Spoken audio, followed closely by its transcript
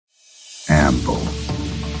Ambal.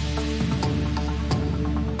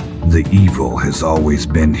 The evil has always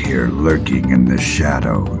been here, lurking in the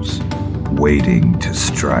shadows, waiting to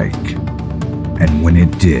strike. And when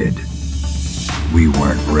it did, we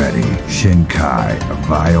weren't ready. Shinkai, a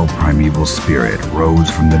vile primeval spirit, rose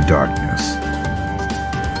from the darkness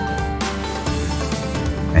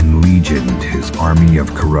and legioned his army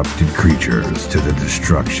of corrupted creatures to the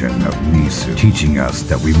destruction of Nisu, teaching us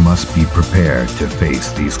that we must be prepared to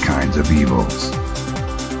face these kinds of evils.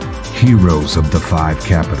 Heroes of the 5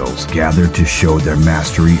 capitals gathered to show their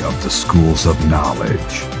mastery of the schools of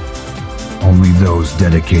knowledge. Only those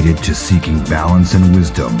dedicated to seeking balance and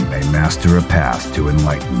wisdom may master a path to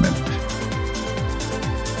enlightenment.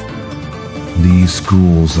 These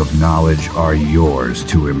schools of knowledge are yours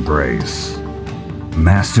to embrace.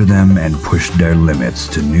 Master them and push their limits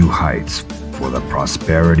to new heights for the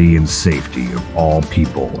prosperity and safety of all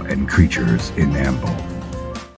people and creatures in Ambal.